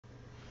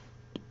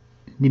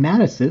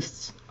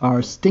Nematocysts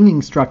are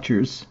stinging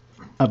structures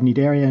of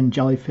cnidarian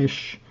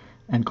jellyfish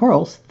and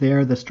corals.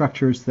 They're the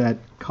structures that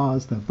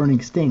cause the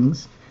burning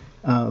stings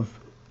of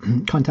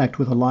contact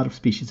with a lot of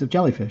species of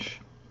jellyfish.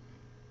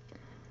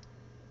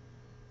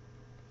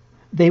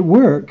 They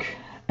work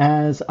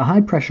as a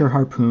high-pressure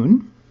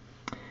harpoon,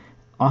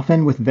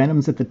 often with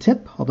venoms at the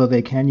tip, although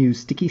they can use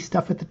sticky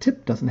stuff at the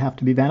tip. Doesn't have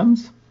to be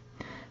venoms.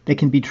 They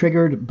can be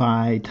triggered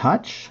by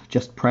touch,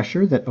 just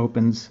pressure that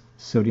opens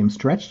sodium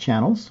stretch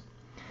channels,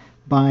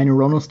 by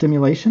neuronal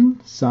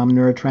stimulation, some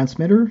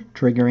neurotransmitter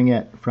triggering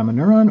it from a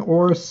neuron,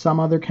 or some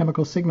other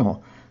chemical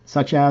signal,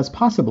 such as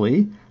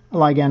possibly a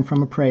ligand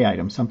from a prey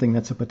item, something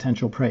that's a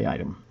potential prey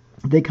item.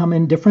 They come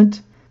in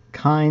different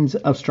kinds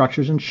of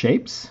structures and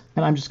shapes,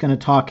 and I'm just going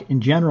to talk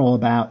in general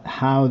about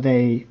how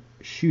they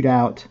shoot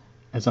out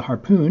as a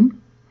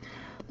harpoon.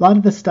 A lot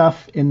of the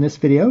stuff in this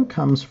video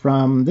comes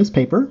from this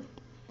paper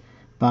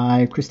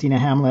by Christina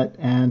Hamlet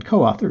and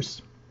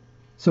co-authors.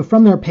 So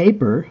from their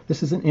paper,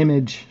 this is an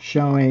image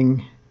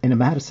showing a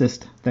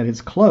nematocyst that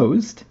is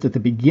closed. It's at the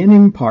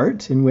beginning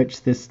part in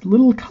which this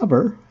little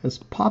cover has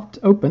popped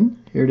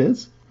open. Here it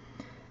is.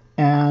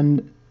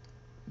 And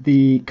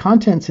the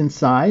contents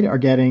inside are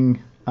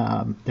getting,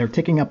 they're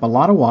taking up a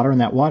lot of water,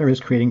 and that water is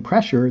creating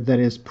pressure that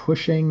is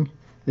pushing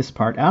this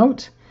part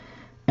out.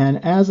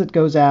 And as it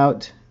goes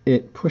out,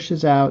 it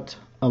pushes out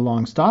a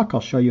long stalk.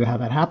 I'll show you how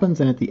that happens.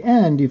 And at the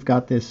end, you've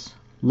got this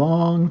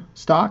long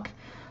stalk,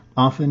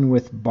 often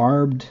with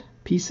barbed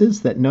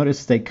pieces that,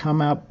 notice, they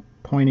come up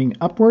pointing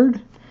upward,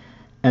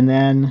 and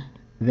then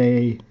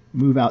they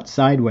move out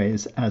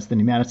sideways as the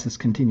nematocyst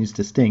continues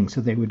to sting. So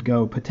they would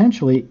go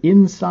potentially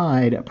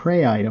inside a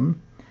prey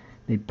item.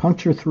 They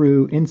puncture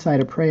through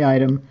inside a prey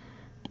item,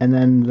 and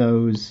then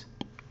those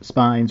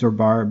spines or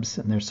barbs,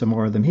 and there's some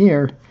more of them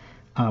here,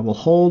 will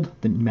hold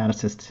the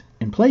nematocyst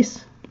in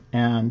place,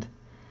 and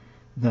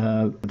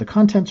the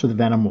contents or the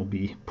venom will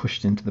be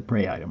pushed into the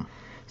prey item.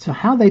 So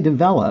how they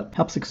develop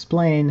helps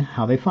explain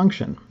how they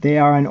function. They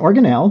are an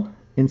organelle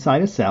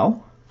inside a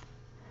cell.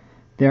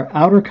 Their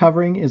outer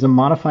covering is a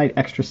modified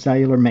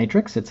extracellular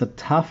matrix. It's a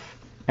tough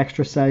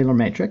extracellular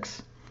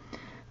matrix.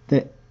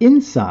 The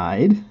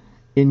inside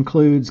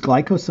includes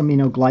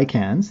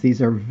glycosaminoglycans.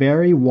 These are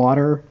very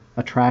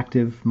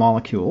water-attractive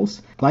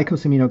molecules.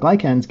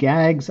 Glycosaminoglycans,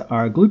 GAGs,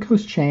 are a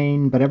glucose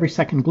chain, but every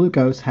second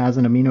glucose has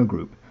an amino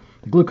group.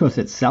 The glucose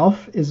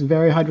itself is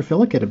very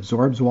hydrophilic. It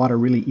absorbs water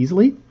really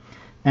easily.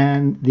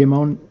 And the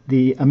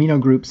amino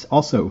groups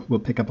also will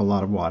pick up a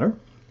lot of water.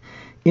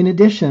 In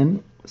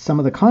addition, some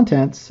of the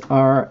contents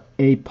are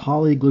a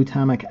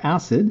polyglutamic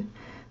acid.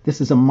 This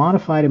is a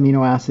modified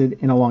amino acid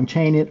in a long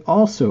chain. It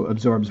also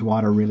absorbs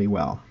water really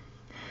well.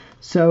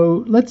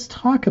 So let's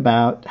talk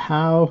about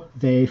how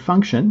they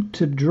function.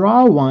 To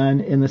draw one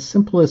in the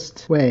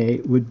simplest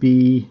way would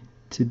be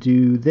to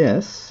do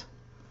this.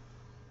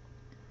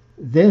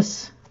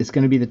 This is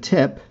going to be the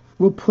tip.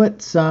 We'll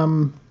put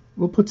some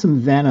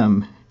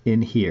venom in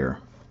here.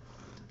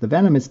 The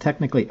venom is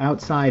technically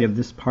outside of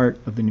this part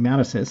of the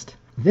nematocyst.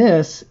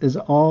 This is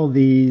all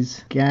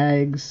these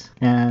GAGs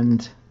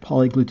and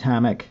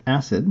polyglutamic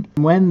acid.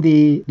 When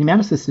the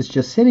nematocyst is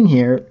just sitting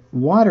here,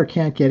 water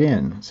can't get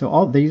in. So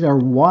all these are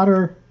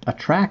water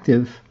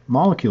attractive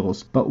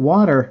molecules, but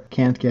water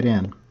can't get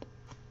in.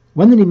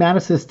 When the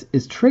nematocyst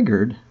is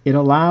triggered, it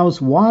allows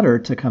water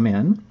to come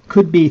in.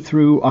 Could be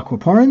through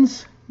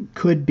aquaporins,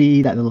 could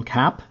be that little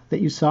cap that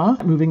you saw.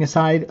 Moving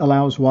aside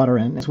allows water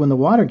in. When the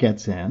water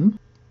gets in,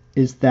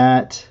 is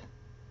that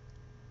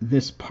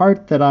this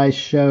part that I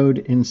showed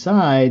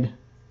inside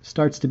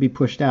starts to be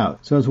pushed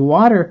out. So as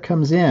water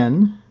comes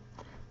in,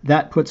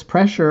 that puts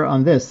pressure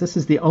on this. This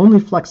is the only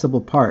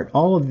flexible part.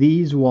 All of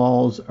these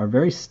walls are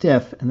very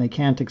stiff and they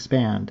can't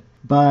expand.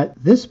 But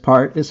this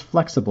part is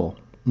flexible.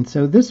 And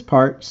so this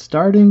part,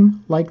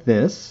 starting like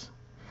this,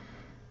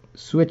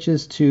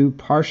 switches to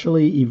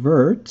partially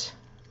evert,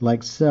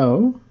 like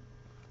so,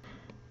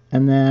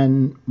 and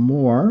then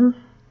more,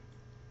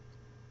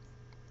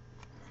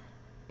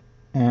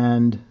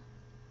 and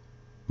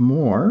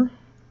more,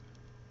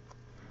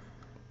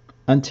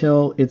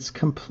 until it's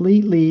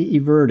completely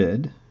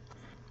everted.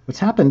 What's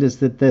happened is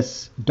that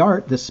this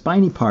dart, this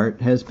spiny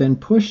part, has been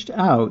pushed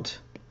out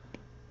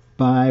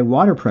by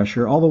water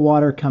pressure, all the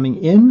water coming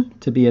in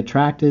to be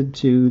attracted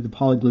to the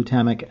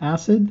polyglutamic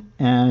acid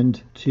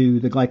and to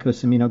the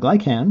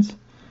glycosaminoglycans.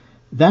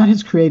 That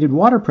has created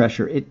water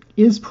pressure. It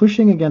is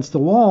pushing against the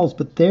walls,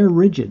 but they're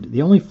rigid.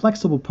 The only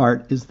flexible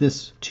part is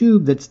this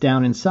tube that's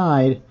down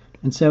inside,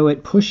 and so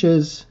it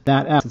pushes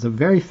that out. It's a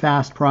very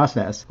fast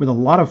process with a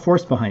lot of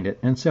force behind it,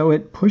 and so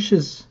it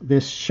pushes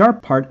this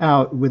sharp part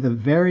out with a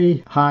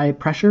very high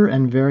pressure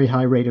and very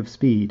high rate of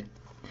speed.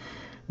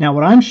 Now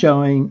what I'm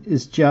showing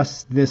is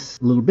just this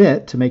little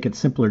bit to make it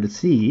simpler to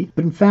see,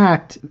 but in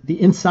fact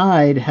the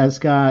inside has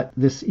got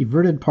this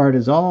everted part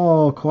is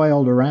all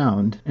coiled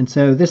around, and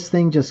so this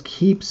thing just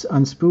keeps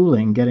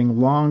unspooling, getting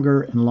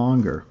longer and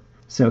longer.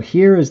 So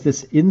here is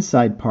this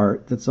inside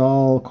part that's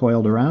all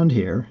coiled around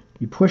here,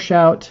 You push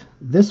out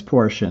this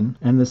portion,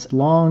 and this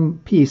long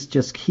piece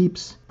just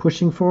keeps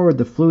pushing forward.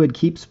 The fluid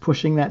keeps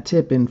pushing that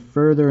tip in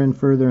further and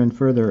further and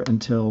further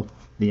until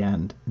the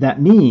end.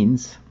 That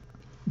means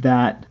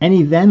that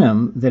any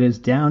venom that is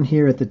down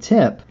here at the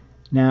tip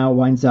now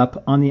winds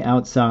up on the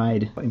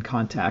outside in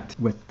contact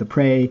with the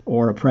prey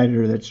or a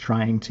predator that's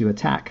trying to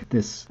attack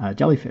this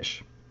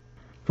jellyfish.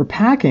 For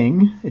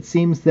packing, it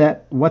seems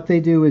that what they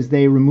do is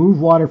they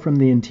remove water from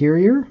the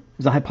interior.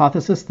 There's a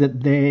hypothesis that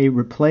they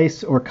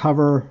replace or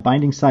cover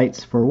binding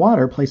sites for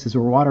water, places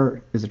where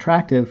water is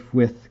attractive,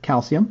 with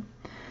calcium.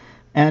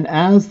 And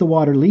as the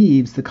water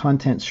leaves, the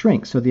content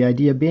shrinks. So the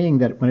idea being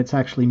that when it's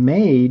actually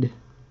made,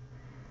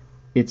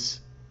 it's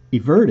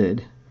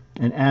everted,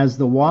 and as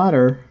the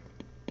water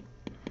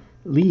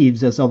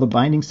leaves, as all the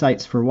binding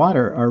sites for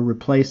water are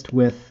replaced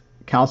with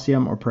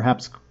calcium or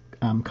perhaps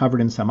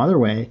covered in some other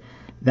way,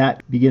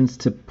 that begins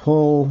to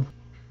pull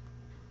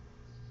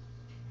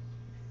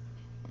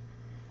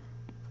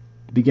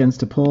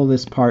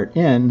this part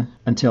in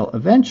until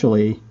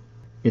eventually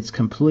it's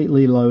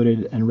completely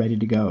loaded and ready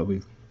to go.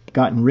 We've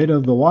gotten rid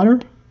of the water.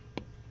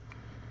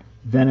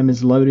 Venom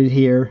is loaded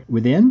here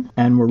within,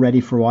 and we're ready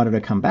for water to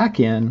come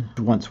back in.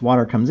 Once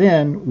water comes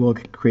in, we'll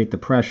create the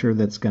pressure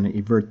that's going to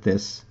evert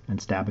this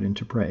and stab it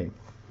into prey.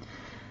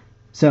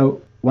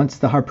 So once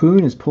the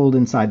harpoon is pulled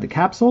inside the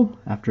capsule,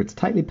 after it's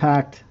tightly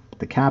packed,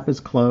 the cap is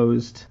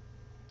closed,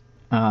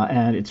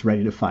 and it's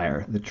ready to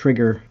fire. The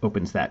trigger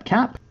opens that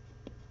cap.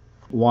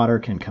 Water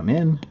can come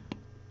in,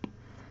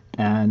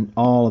 and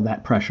all of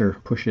that pressure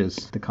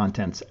pushes the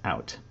contents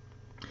out.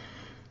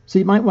 So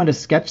you might want to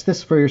sketch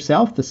this for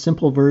yourself. The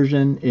simple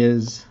version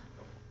is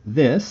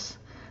this,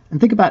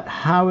 and think about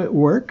how it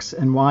works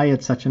and why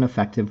it's such an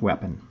effective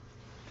weapon.